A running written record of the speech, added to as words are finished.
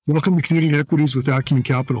Welcome to Canadian Equities with Acumen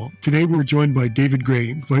Capital. Today we're joined by David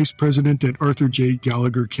Gray, Vice President at Arthur J.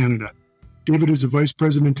 Gallagher Canada. David is a Vice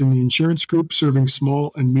President in the insurance group serving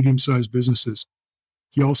small and medium-sized businesses.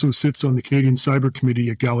 He also sits on the Canadian Cyber Committee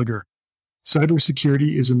at Gallagher.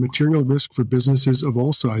 Cybersecurity is a material risk for businesses of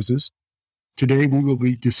all sizes. Today we will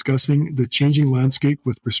be discussing the changing landscape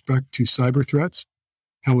with respect to cyber threats,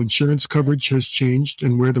 how insurance coverage has changed,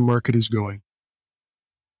 and where the market is going.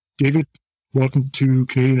 David, welcome to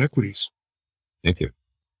Canadian Equities. Thank you.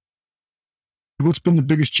 What's been the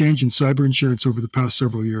biggest change in cyber insurance over the past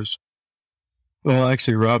several years? Well,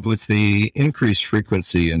 actually, Rob, with the increased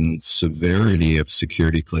frequency and severity of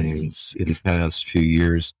security claims in the past few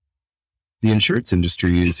years, the insurance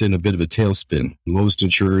industry is in a bit of a tailspin. Most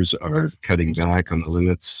insurers are cutting back on the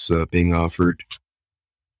limits being offered.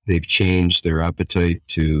 They've changed their appetite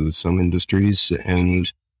to some industries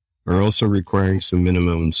and are also requiring some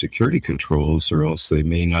minimum security controls, or else they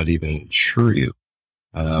may not even insure you.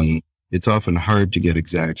 It's often hard to get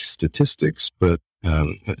exact statistics, but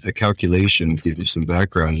a calculation to give you some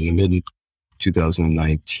background in the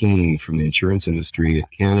mid-2019 from the insurance industry in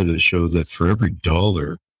Canada showed that for every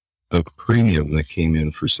dollar of premium that came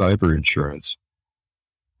in for cyber insurance,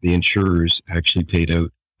 the insurers actually paid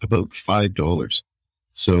out about $5.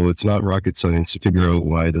 So it's not rocket science to figure out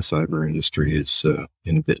why the cyber industry is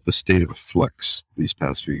in a bit of a state of flux these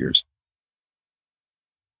past few years.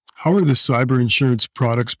 How are the cyber insurance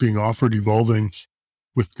products being offered evolving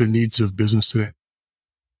with the needs of business today?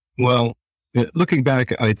 Well, looking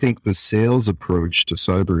back, I think the sales approach to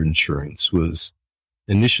cyber insurance was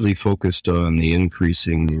initially focused on the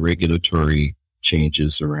increasing regulatory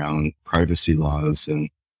changes around privacy laws and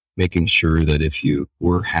making sure that if you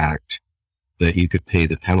were hacked, that you could pay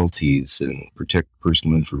the penalties and protect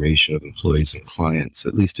personal information of employees and clients,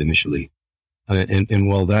 at least initially. And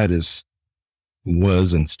while that was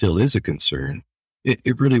and still is a concern,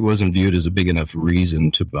 it really wasn't viewed as a big enough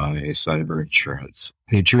reason to buy cyber insurance.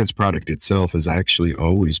 The insurance product itself has actually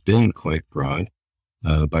always been quite broad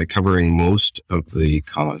by covering most of the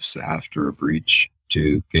costs after a breach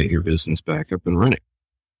to get your business back up and running.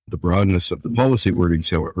 The broadness of the policy wordings,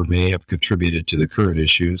 however, may have contributed to the current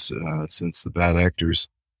issues since the bad actors'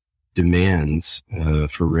 demands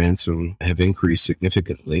for ransom have increased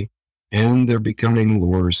significantly, and they're becoming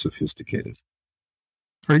more sophisticated.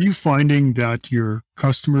 Are you finding that your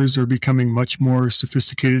customers are becoming much more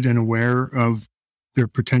sophisticated and aware of their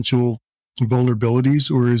potential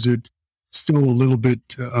vulnerabilities, or is it still a little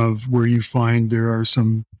bit of where you find there are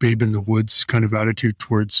some babe in the woods kind of attitude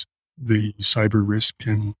towards the cyber risk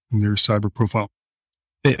and their cyber profile?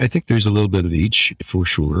 I think there's a little bit of each for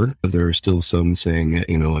sure. There are still some saying,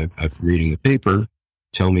 I'm reading the paper,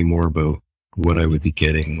 tell me more about what I would be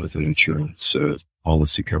getting with an insurance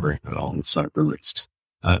policy covering all the cyber risks.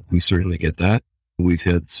 We certainly get that. We've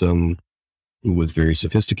had some with very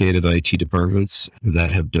sophisticated IT departments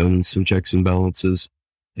that have done some checks and balances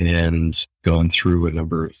and gone through a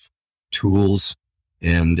number of tools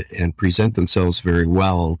and present themselves very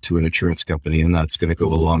well to an insurance company. And that's going to go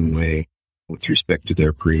a long way with respect to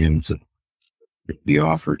their premiums and be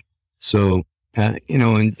offered. So,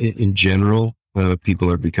 in general, people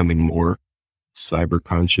are becoming more cyber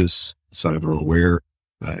conscious, cyber aware.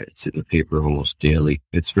 It's in the paper almost daily.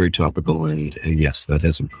 It's very topical. And yes, that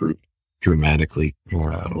has improved dramatically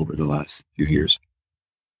over the last few years.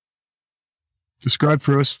 Describe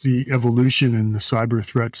for us the evolution in the cyber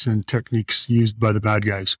threats and techniques used by the bad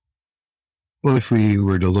guys. Well, if we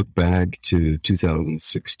were to look back to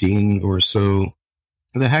 2016 or so,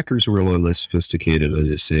 the hackers were a little less sophisticated,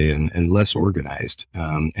 as I say, and less organized,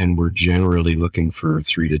 and were generally looking for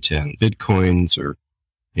 3 to 10 Bitcoins or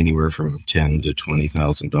anywhere from $10,000 to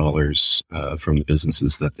 $20,000 from the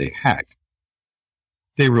businesses that they hacked.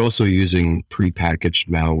 They were also using prepackaged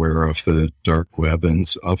malware off the dark web, and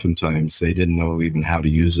oftentimes they didn't know even how to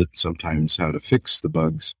use it, sometimes how to fix the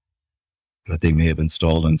bugs that they may have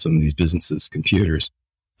installed on some of these businesses' computers.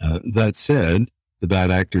 That said, the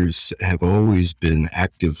bad actors have always been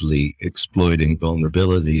actively exploiting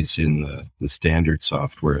vulnerabilities in the standard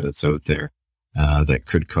software that's out there that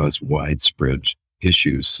could cause widespread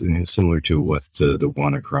issues, similar to what the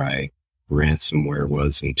WannaCry ransomware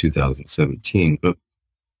was in 2017. But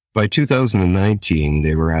by 2019,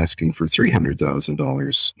 they were asking for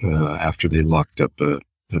 $300,000 after they locked up a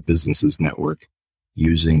business's network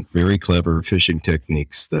using very clever phishing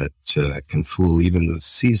techniques that can fool even the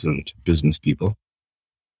seasoned business people.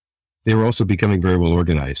 They were also becoming very well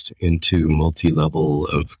organized into multi-level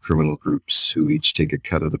of criminal groups who each take a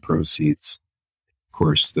cut of the proceeds. Of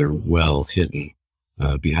course, they're well hidden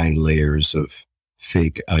behind layers of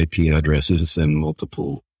fake IP addresses and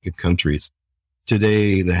multiple countries.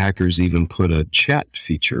 Today, the hackers even put a chat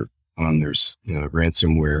feature on their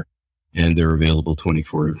ransomware, and they're available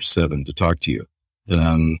 24/7 to talk to you.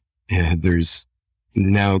 And there's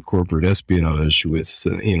now corporate espionage with,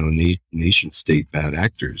 nation state bad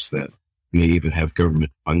actors that may even have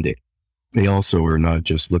government funding. They also are not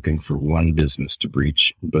just looking for one business to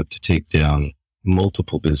breach, but to take down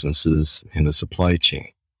multiple businesses in a supply chain,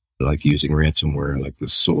 like using ransomware like the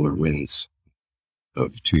SolarWinds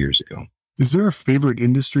of 2 years ago. Is there a favorite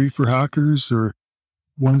industry for hackers, or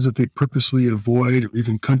ones that they purposely avoid, or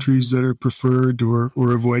even countries that are preferred or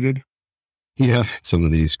avoided? Yeah, some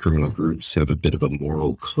of these criminal groups have a bit of a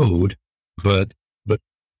moral code, but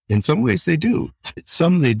in some ways they do.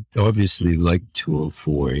 Some they obviously like to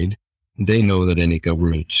avoid. They know that any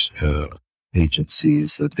government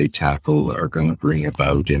agencies that they tackle are going to bring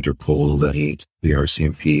about Interpol and the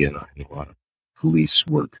RCMP and a lot of police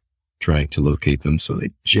work trying to locate them. So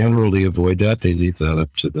they generally avoid that. They leave that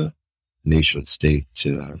up to the nation state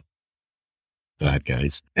bad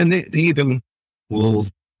guys. And they even will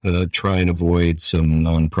try and avoid some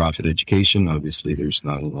nonprofit education. Obviously, there's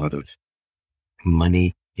not a lot of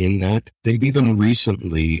money in that. They've even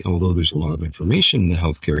recently, although there's a lot of information in the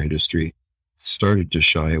healthcare industry, started to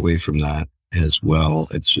shy away from that as well.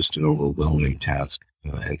 It's just an overwhelming task.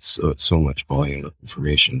 And so much volume of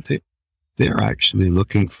information. They're actually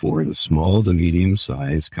looking for the small to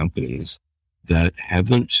medium-sized companies that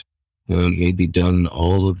haven't maybe done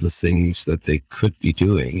all of the things that they could be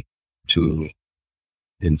doing to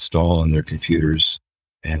install on their computers.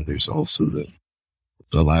 And there's also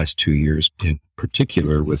the last 2 years in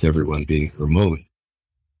particular, with everyone being remote.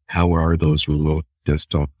 How are those remote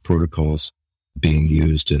desktop protocols being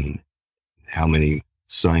used, and how many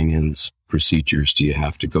sign-ins procedures do you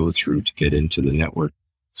have to go through to get into the network?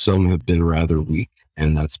 Some have been rather weak,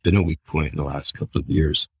 and that's been a weak point in the last couple of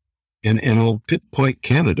years. And I'll pinpoint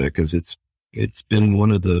Canada because it's been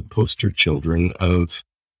one of the poster children of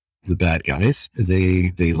the bad guys.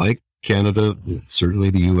 They like Canada, certainly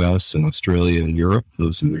the US and Australia and Europe.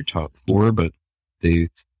 Those are their top four, but they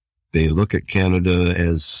look at Canada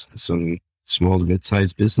as some small to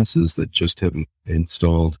mid-sized businesses that just haven't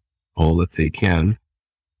installed all that they can.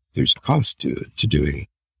 There's a cost to doing,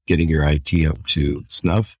 getting your IT up to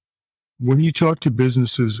snuff. When you talk to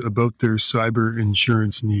businesses about their cyber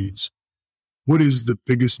insurance needs, what is the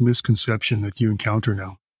biggest misconception that you encounter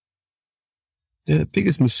now? The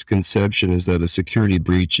biggest misconception is that a security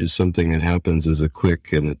breach is something that happens as a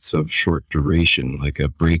quick and it's of short duration, like a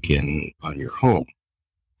break-in on your home.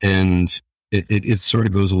 And it sort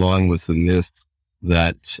of goes along with the myth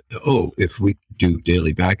that, if we do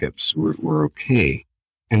daily backups, we're okay.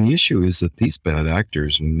 And the issue is that these bad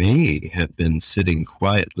actors may have been sitting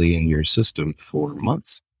quietly in your system for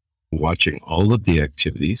months, watching all of the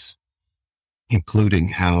activities, including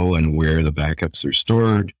how and where the backups are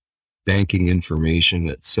stored, banking information,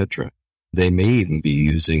 etc. They may even be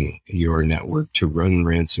using your network to run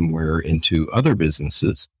ransomware into other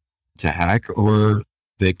businesses to hack, or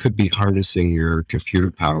they could be harnessing your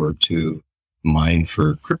computer power to mine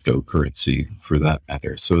for cryptocurrency, for that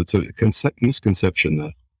matter. So it's a misconception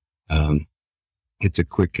that it's a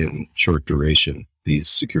quick and short duration, these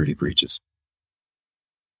security breaches.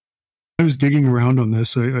 I was digging around on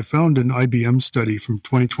this. I found an IBM study from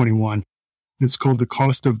 2021. It's called the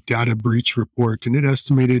Cost of Data Breach Report, and it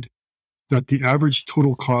estimated that the average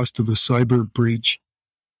total cost of a cyber breach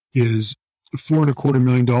is $4.25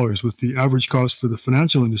 million, with the average cost for the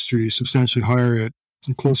financial industry substantially higher at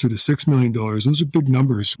closer to $6 million. Those are big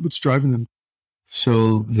numbers. What's driving them?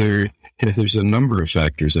 So there's a number of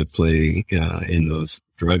factors at play in those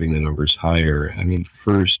driving the numbers higher. I mean,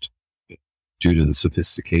 first, due to the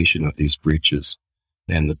sophistication of these breaches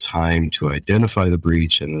and the time to identify the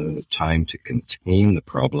breach and the time to contain the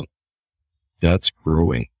problem, that's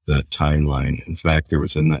growing, that timeline. In fact, there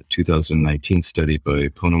was in that 2019 study by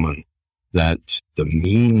Ponemon that the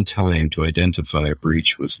mean time to identify a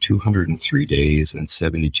breach was 203 days and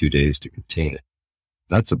 72 days to contain it.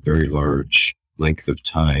 That's a very large length of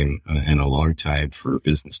time and a long time for a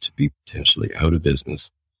business to be potentially out of business,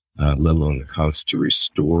 let alone the cost to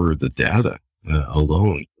restore the data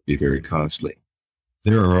alone would be very costly.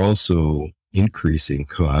 There are also increasing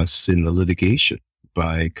costs in the litigation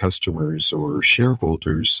by customers or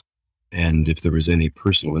shareholders. And if there was any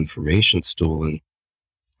personal information stolen,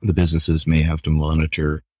 the businesses may have to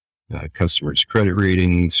monitor customers' credit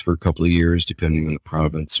ratings for a couple of years, depending on the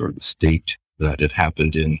province or the state that it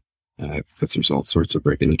happened in, because there's all sorts of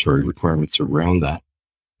regulatory requirements around that.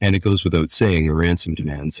 And it goes without saying, ransom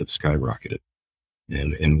demands have skyrocketed.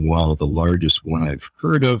 And while the largest one I've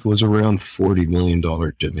heard of was around $40 million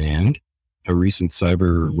demand, a recent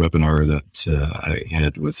cyber webinar that I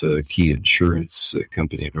had with a key insurance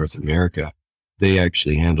company in North America, they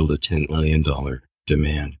actually handled a $10 million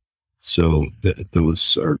demand. So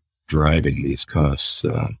those are driving these costs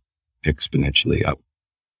exponentially up.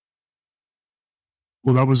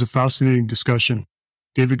 Well, that was a fascinating discussion.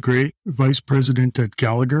 David Gray, Vice President at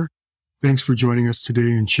Gallagher, thanks for joining us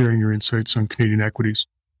today and sharing your insights on Canadian equities.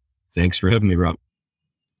 Thanks for having me, Rob.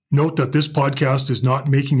 Note that this podcast is not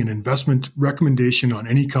making an investment recommendation on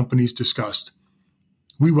any companies discussed.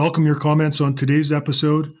 We welcome your comments on today's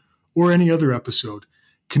episode or any other episode.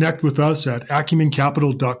 Connect with us at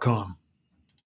acumencapital.com.